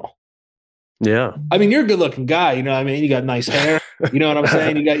female. yeah, I mean, you're a good looking guy. You know what I mean? You got nice hair. You know what I'm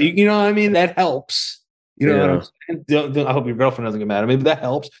saying? You know what I mean? That helps. You know what I'm yeah. saying? I hope your girlfriend doesn't get mad at me, but that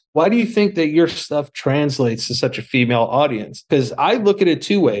helps. Why do you think that your stuff translates to such a female audience? Because I look at it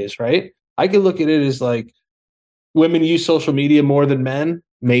two ways, right? I could look at it as like women use social media more than men,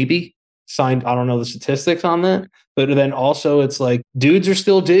 maybe. Signed, I don't know the statistics on that. But then also it's like dudes are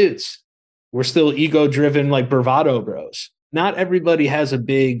still dudes. We're still ego driven, like bravado bros. Not everybody has a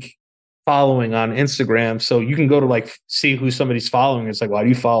big following on Instagram. So you can go to like see who somebody's following. It's like, why do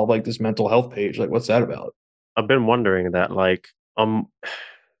you follow like this mental health page? Like, what's that about? I've been wondering that, like,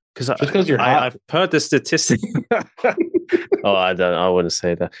 because Just because you're hot. I've heard the statistic. Oh, I wouldn't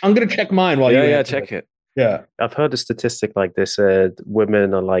say that. I'm gonna check mine while Yeah, you yeah, answer it. check it. Yeah, I've heard a statistic like they said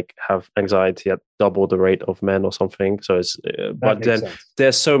women are like have anxiety at double the rate of men or something. So it's, that but makes then sense.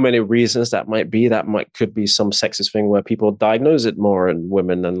 there's so many reasons that might be that might could be some sexist thing where people diagnose it more in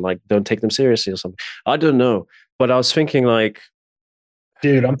women and like don't take them seriously or something. I don't know, but I was thinking like,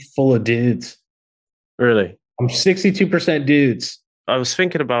 Dude, I'm full of dudes. really, I'm 62% dudes. I was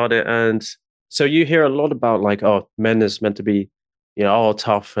thinking about it, and so you hear a lot about like, oh, men is meant to be, all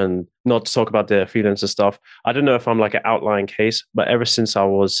tough and not to talk about their feelings and stuff. I don't know if I'm like an outlying case, but ever since I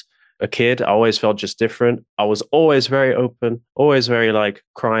was a kid, I always felt just different. I was always very open, always very like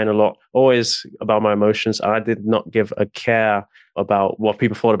crying a lot, always about my emotions. And I did not give a care about what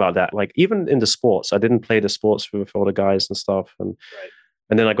people thought about that. Like even in the sports, I didn't play the sports with all the guys and stuff. Right.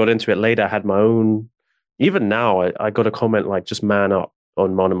 And then I got into it later. I had my own. Even now, I got a comment like "just man up"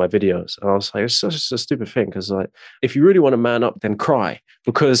 on one of my videos, and I was like, "It's such a stupid thing." Because like, if you really want to man up, then cry,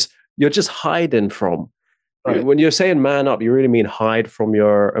 because you're just hiding from. Right. When you're saying man up, you really mean hide from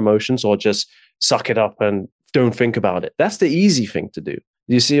your emotions or just suck it up and don't think about it. That's the easy thing to do.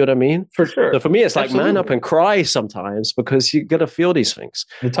 You see what I mean? For So sure. for me, it's like man up Absolutely. and cry sometimes because you got to feel these things.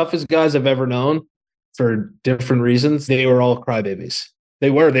 The toughest guys I've ever known for different reasons, they were all crybabies. They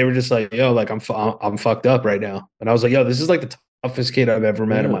were just like, yo, like I'm fucked up right now. And I was like, yo, this is like the toughest kid I've ever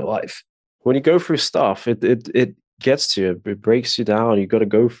met in my Yeah. life. When you go through stuff, it gets to you. It breaks you down. You got to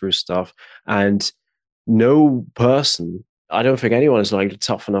go through stuff, and no person, I don't think anyone is like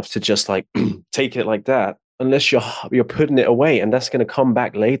tough enough to just like take it like that, unless you're putting it away, and that's going to come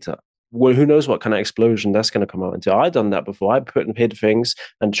back later. Well, who knows what kind of explosion that's going to come out into? I've done that before. I put and hid things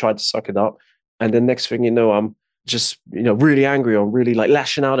and tried to suck it up, and then next thing you know, I'm just really angry or really like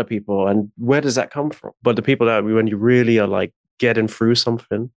lashing out at people. And where does that come from? But the people that when you really are like getting through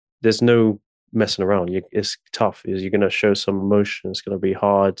something, there's no messing around. It's tough. You're going to show some emotion. It's going to be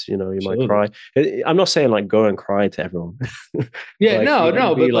hard. You might Absolutely. cry. I'm not saying like go and cry to everyone. Yeah, Like no,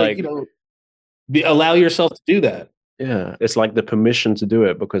 no, be but like, like, allow yourself to do that. yeah, it's like the permission to do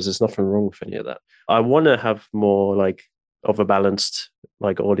it because there's nothing wrong with any of that. I want to have more like of a balanced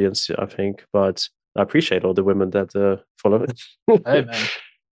like audience, I think, but I appreciate all the women that follow Hey it. man.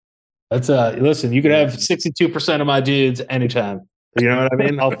 That's listen, you could have 62% of my dudes anytime. You know what I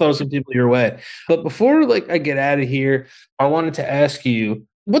mean? I'll throw some people your way. But before like I get out of here, I wanted to ask you,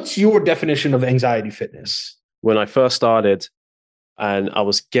 what's your definition of anxiety fitness? When I first started, and I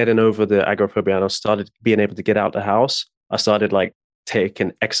was getting over the agoraphobia and I started being able to get out the house, I started like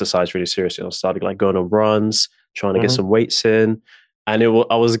taking exercise really seriously. I started like going on runs, trying to get Mhm. some weights in. And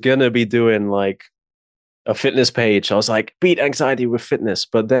I was going to be doing like a fitness page. I was like, beat anxiety with fitness.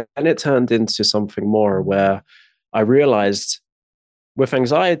 But then it turned into something more where I realized with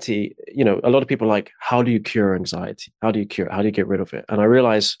anxiety, a lot of people are like, how do you cure anxiety? How do you cure it? How do you get rid of it? And I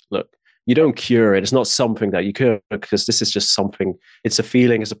realized, look, you don't cure it. It's not something that you cure because this is just something, it's a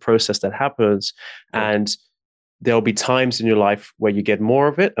feeling, it's a process that happens. And there'll be times in your life where you get more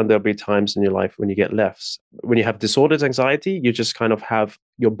of it, and there'll be times in your life when you get less. When you have disordered anxiety, you just kind of have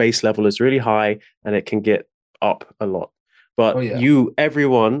your base level is really high and it can get up a lot. Oh But yeah.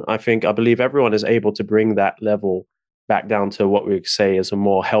 everyone, I believe everyone is able to bring that level back down to what we say is a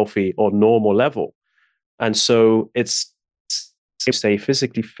more healthy or normal level. And so it's stay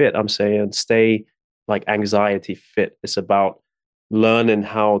physically fit. I'm saying stay like anxiety fit. It's about learning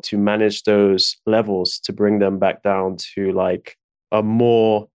how to manage those levels to bring them back down to like a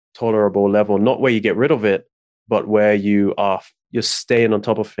more tolerable level, not where you get rid of it, but where you're staying on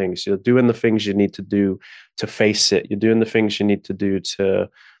top of things. You're doing the things you need to do to face it. You're doing the things you need to do to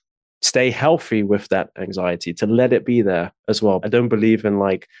stay healthy with that anxiety, to let it be there as well. I don't believe in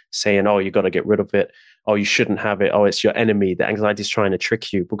like saying, oh, you got to get rid of it. Oh, you shouldn't have it. Oh, it's your enemy. The anxiety is trying to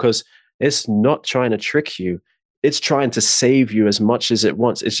trick you, because it's not trying to trick you. It's trying to save you as much as it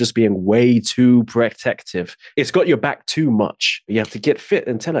wants. It's just being way too protective. It's got your back too much. You have to get fit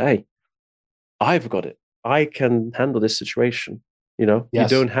and tell it, hey, I've got it. I can handle this situation. You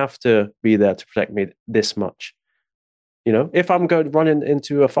Yes. don't have to be there to protect me this much. If I'm going running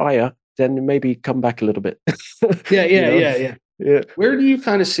into a fire, then maybe come back a little bit. Yeah, you yeah, know, yeah, yeah. yeah. Where do you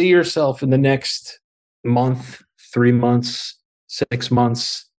kind of see yourself in the next month, 3 months, 6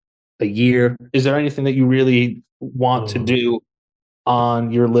 months, a year? Is there anything that you really want to Oh, do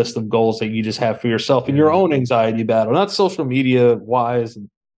on your list of goals that you just have for yourself in your yeah, own anxiety battle, not social media wise? And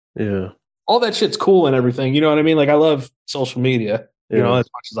yeah, all that shit's cool and everything. You know what I mean? Like I love social media, yeah. as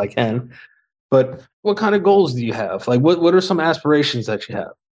much as I can. But what kind of goals do you have? Like what are some aspirations that you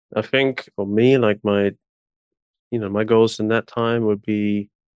have? I think for me, like my goals in that time would be,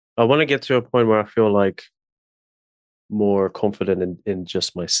 I want to get to a point where I feel like more confident in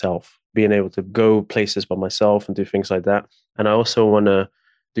just myself, being able to go places by myself and do things like that. And I also want to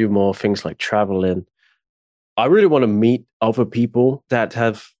do more things like traveling. I really want to meet other people that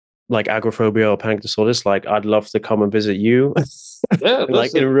have like agoraphobia or panic disorders. Like, I'd love to come and visit you, Yeah,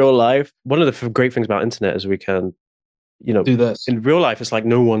 like in real life. One of the great things about internet is we can, do this in real life, it's like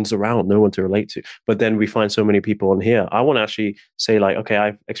no one's around, no one to relate to. But then we find so many people on here. I want to actually say, like, okay,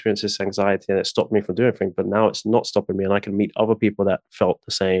 I've experienced this anxiety and it stopped me from doing things, but now it's not stopping me, and I can meet other people that felt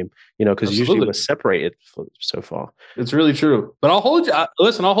the same. Because usually we're separated so far. It's really true. But I'll hold you.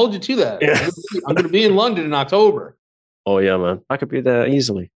 Listen, I'll hold you to that. Yeah. I'm going to be in London in October. Oh yeah, man, I could be there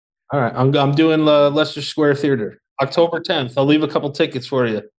easily. All right, I'm doing Leicester Square Theater, October 10th. I'll leave a couple tickets for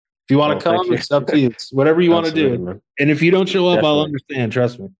you. If you want to come, it's up to you. It's whatever you want to do. Man. And if you don't show up, I'll understand.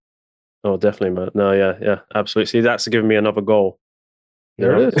 Trust me. Oh, definitely, man. No, yeah, absolutely. See, that's giving me another goal.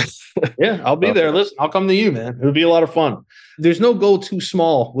 There it is. Yeah, I'll be there. Listen, I'll come to you, man. It'll be a lot of fun. There's no goal too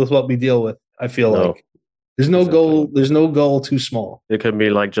small with what we deal with. I feel like there's no goal. There's no goal too small. It could be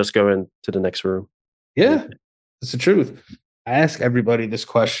like just going to the next room. Yeah, it's the truth. I ask everybody this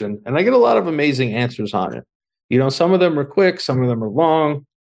question, and I get a lot of amazing answers on it. Some of them are quick, some of them are long,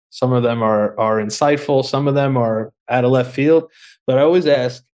 some of them are insightful, some of them are out of left field. But I always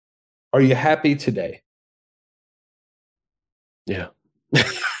ask, are you happy today? Yeah.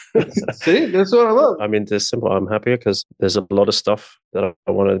 See, that's what I love. I mean, it's simple. I'm happier because there's a lot of stuff that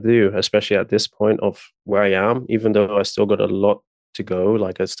I want to do, especially at this point of where I am, even though I still got a lot to go,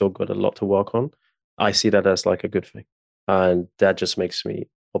 like I still got a lot to work on. I see that as like a good thing. And that just makes me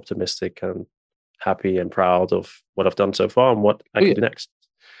optimistic and happy and proud of what I've done so far and what I can do next.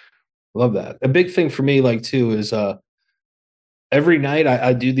 Love that. A big thing for me, like, too, is every night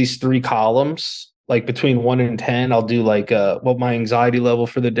I do these 3 columns. Like between 1 and 10, I'll do like what my anxiety level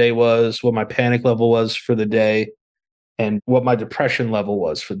for the day was, what my panic level was for the day, and what my depression level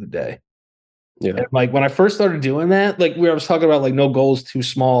was for the day. Yeah. And like when I first started doing that, like where I was talking about like no goals too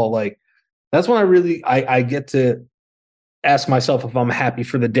small, like that's when I get to ask myself if I'm happy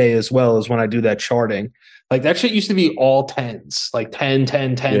for the day, as well as when I do that charting. Like that shit used to be all 10s, like 10,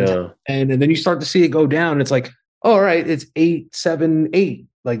 10, 10, yeah. 10, and then you start to see it go down. It's like, oh, all right, it's 8, 7, 8.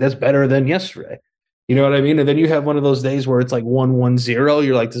 Like that's better than yesterday. You know what I mean? And then you have one of those days where it's like 1, 1, 0.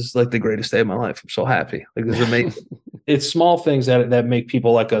 You're like, this is like the greatest day of my life. I'm so happy. Like this is amazing. It's small things that make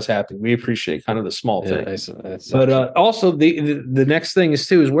people like us happy. We appreciate kind of the small things. But also the next thing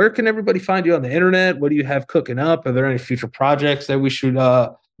is where can everybody find you on the internet? What do you have cooking up? Are there any future projects that we should be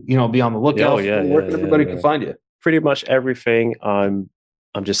on the lookout for? Where can everybody can find you? Pretty much everything. I'm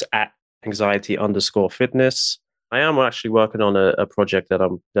just at anxiety_fitness. I am actually working on a project that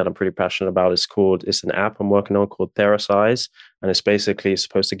I'm pretty passionate about. It's an app I'm working on called Theracize, and it's basically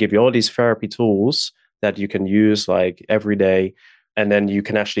supposed to give you all these therapy tools that you can use like every day, and then you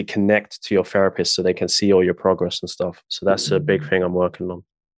can actually connect to your therapist so they can see all your progress and stuff. So that's a big thing I'm working on.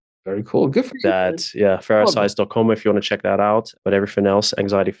 Very cool. Good for you. Theracize.com if you want to check that out. But everything else,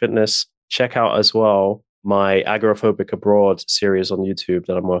 Anxiety Fitness. Check out as well my Agoraphobic Abroad series on YouTube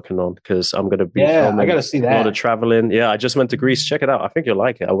that I'm working on, because I'm going to be filming I got to see that. A lot of traveling. Yeah, I just went to Greece. Check it out. I think you'll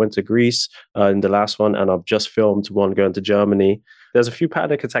like it. I went to Greece in the last one, and I've just filmed one going to Germany. There's a few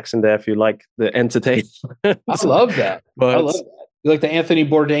panic attacks in there if you like the entertainment. I love that. I love that. You like the Anthony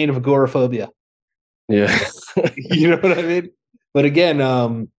Bourdain of agoraphobia. Yeah. You know what I mean? But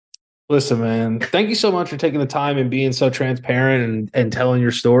again, listen, man, thank you so much for taking the time and being so transparent and telling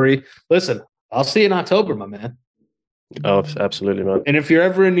your story. Listen, I'll see you in October, my man. Oh, absolutely, man. And if you're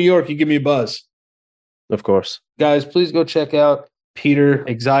ever in New York, you give me a buzz. Of course. Guys, please go check out Peter,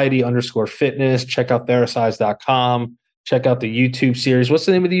 anxiety_fitness. Check out Theracize.com. Check out the YouTube series. What's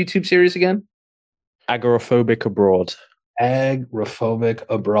the name of the YouTube series again? Agoraphobic Abroad. Agoraphobic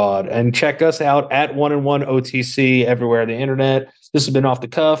Abroad. And check us out at 1&1 OTC everywhere on the internet. This has been Off the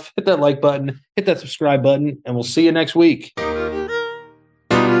Cuff. Hit that like button, hit that subscribe button, and we'll see you next week.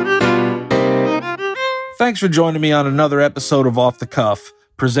 Thanks for joining me on another episode of Off the Cuff,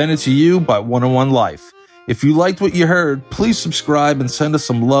 presented to you by 1&1 Life. If you liked what you heard, please subscribe and send us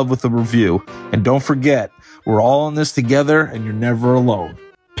some love with a review. And don't forget, we're all in this together and you're never alone.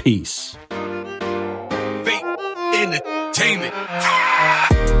 Peace. Entertainment.